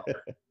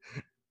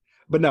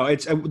 But no,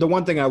 it's the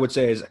one thing I would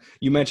say is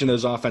you mentioned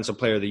those offensive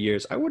player of the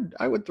years. I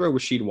would throw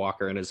Rasheed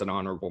Walker in as an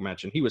honorable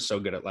mention. He was so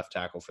good at left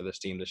tackle for this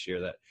team this year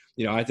that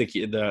I think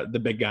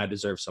the big guy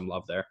deserves some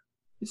love there.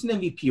 It's an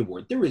MVP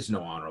award. There is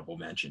no honorable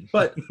mention,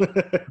 but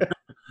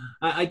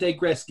I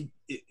digress.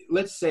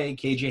 Let's say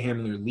KJ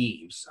Hamler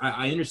leaves.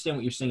 I understand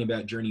what you're saying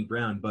about Journey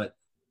Brown, but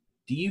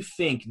do you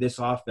think this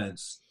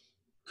offense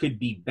could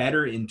be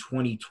better in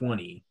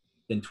 2020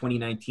 than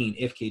 2019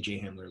 if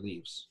KJ Hamler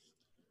leaves?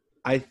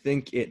 I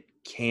think it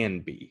can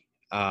be.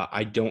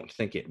 I don't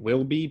think it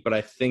will be, but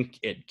I think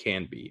it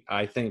can be.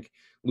 I think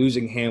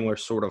losing Hamler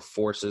sort of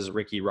forces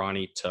Ricky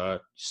Ronnie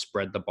to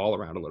spread the ball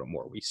around a little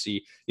more. We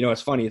see,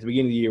 it's funny, at the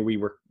beginning of the year, we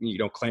were,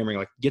 clamoring,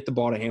 like, get the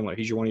ball to Hamler.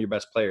 He's one of your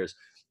best players.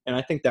 And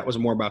I think that was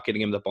more about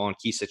getting him the ball in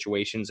key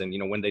situations and,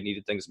 when they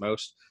needed things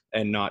most,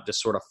 and not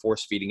just sort of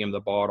force feeding him the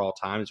ball at all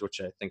times,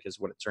 which I think is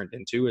what it turned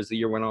into as the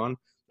year went on.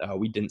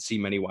 We didn't see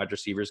many wide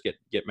receivers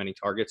get many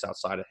targets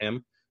outside of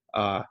him.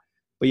 But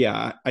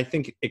yeah, I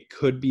think it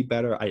could be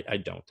better. I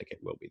don't think it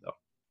will be, though.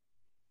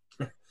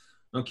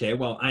 Okay,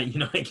 well, I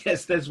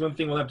guess that's one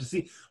thing we'll have to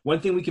see. One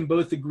thing we can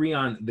both agree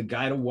on: the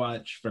guy to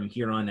watch from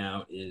here on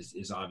out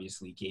is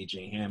obviously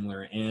KJ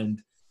Hamler,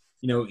 and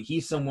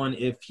he's someone.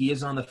 If he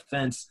is on the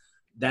fence,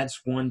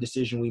 that's one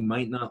decision we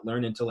might not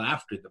learn until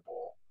after the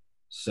bowl.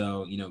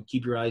 So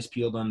keep your eyes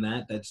peeled on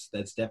that. That's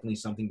definitely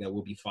something that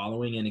we'll be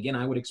following. And again,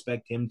 I would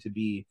expect him to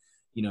be,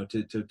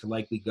 to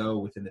likely go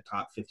within the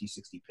top 50,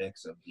 60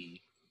 picks of the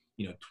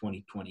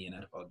 2020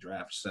 NFL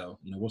draft. So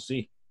we'll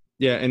see.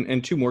 Yeah,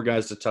 and two more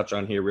guys to touch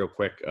on here real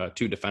quick,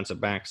 two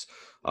defensive backs.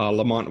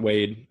 Lamont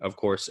Wade, of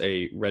course,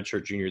 a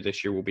redshirt junior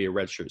this year, will be a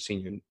redshirt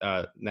senior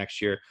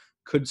next year.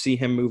 Could see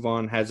him move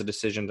on, has a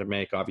decision to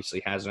make,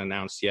 obviously hasn't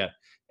announced yet.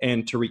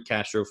 And Tariq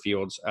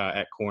Castro-Fields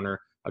at corner,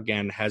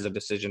 again, has a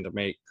decision to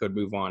make, could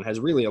move on,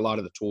 has really a lot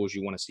of the tools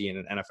you want to see in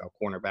an NFL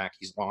cornerback.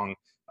 He's long,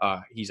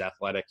 he's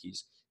athletic,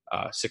 he's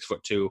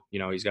 6'2".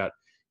 He's got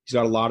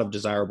a lot of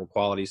desirable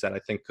qualities that I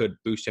think could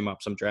boost him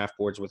up some draft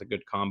boards with a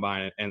good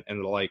combine and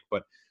the like.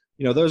 But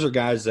those are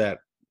guys that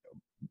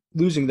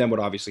losing them would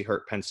obviously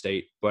hurt Penn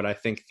State, but I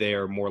think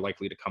they're more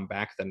likely to come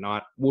back than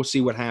not. We'll see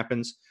what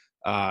happens.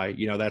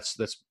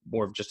 That's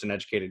more of just an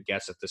educated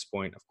guess at this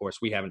point. Of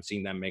course, we haven't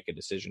seen them make a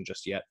decision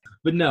just yet.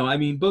 But no, I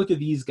mean, both of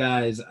these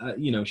guys,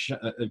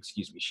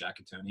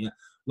 Shaka Toney,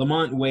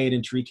 Lamont Wade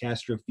and Tariq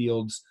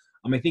Castro-Fields,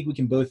 I think we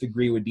can both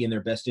agree would be in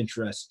their best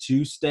interest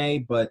to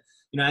stay. But,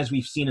 as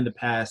we've seen in the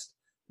past,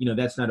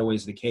 that's not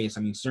always the case.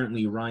 I mean,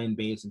 certainly Ryan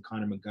Bates and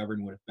Connor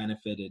McGovern would have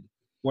benefited,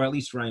 or at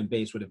least Ryan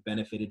Bates would have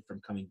benefited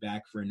from coming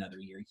back for another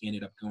year. He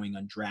ended up going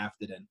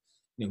undrafted, and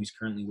he's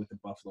currently with the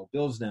Buffalo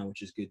Bills now,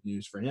 which is good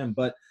news for him.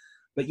 But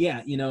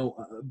yeah,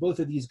 both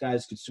of these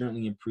guys could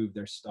certainly improve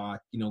their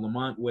stock.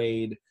 Lamont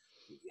Wade,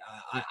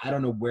 I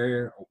don't know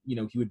where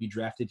he would be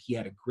drafted. He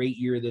had a great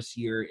year this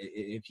year.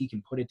 If he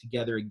can put it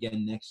together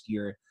again next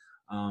year,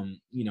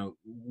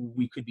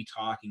 we could be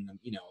talking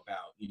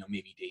about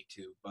maybe day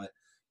two. But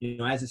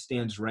as it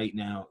stands right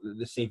now,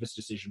 the safest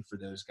decision for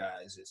those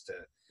guys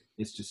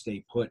is to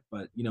stay put.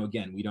 But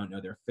again, we don't know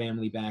their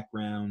family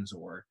backgrounds,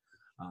 or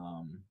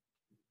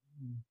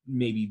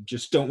maybe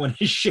just don't want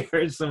to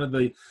share some of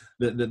the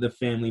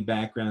family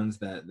backgrounds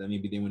that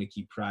maybe they want to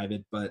keep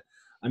private. But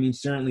I mean,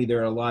 certainly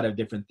there are a lot of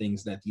different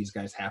things that these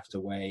guys have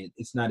to weigh.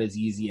 It's not as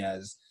easy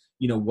as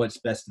what's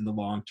best in the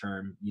long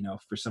term.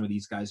 For some of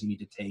these guys, you need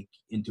to take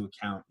into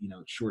account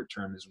short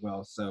term as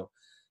well. So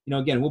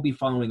again, we'll be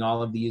following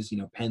all of these.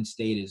 Penn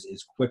State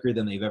is quicker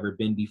than they've ever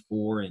been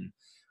before, and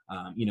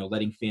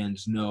letting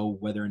fans know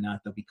whether or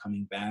not they'll be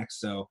coming back.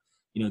 So,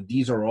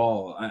 these are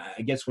all,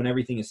 I guess when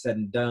everything is said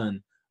and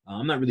done,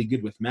 I'm not really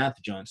good with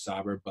math, John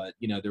Sauber, but,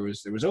 there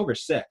was over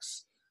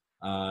 6,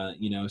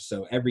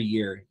 so every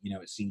year,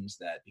 it seems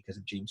that because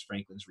of James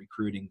Franklin's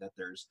recruiting that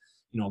there's,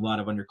 a lot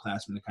of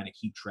underclassmen to kind of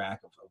keep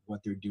track of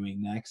what they're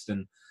doing next.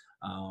 And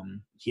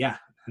yeah,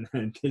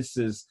 this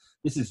is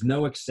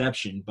no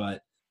exception,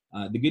 but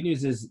the good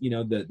news is,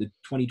 the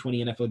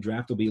 2020 NFL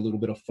draft will be a little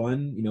bit of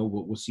fun.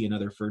 We'll see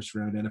another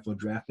first-round NFL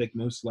draft pick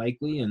most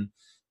likely, and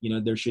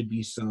there should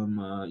be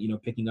some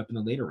picking up in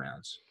the later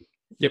rounds.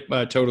 Yep,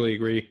 I totally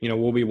agree.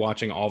 We'll be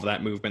watching all of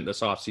that movement this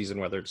offseason,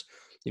 whether it's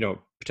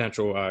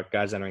potential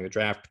guys entering the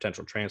draft,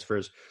 potential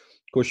transfers.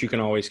 Of course, you can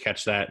always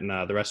catch that in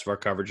the rest of our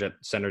coverage at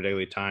Center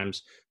Daily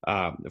Times,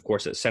 of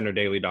course, at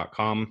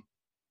centerdaily.com.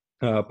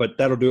 But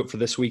that'll do it for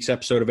this week's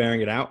episode of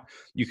Airing It Out.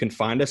 You can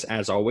find us,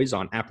 as always,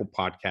 on Apple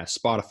Podcasts,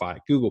 Spotify,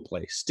 Google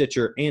Play,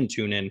 Stitcher, and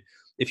TuneIn.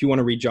 If you want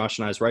to read Josh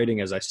and I's writing,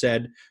 as I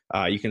said,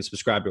 you can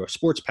subscribe to our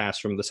Sports Pass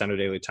from the Center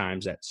Daily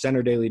Times at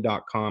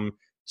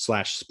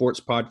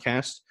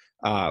centerdaily.com/sportspodcast.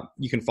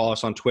 You can follow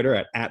us on Twitter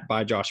at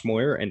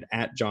 @byJoshMoyer and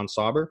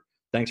 @JohnSauber.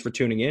 Thanks for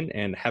tuning in,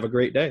 and have a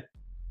great day.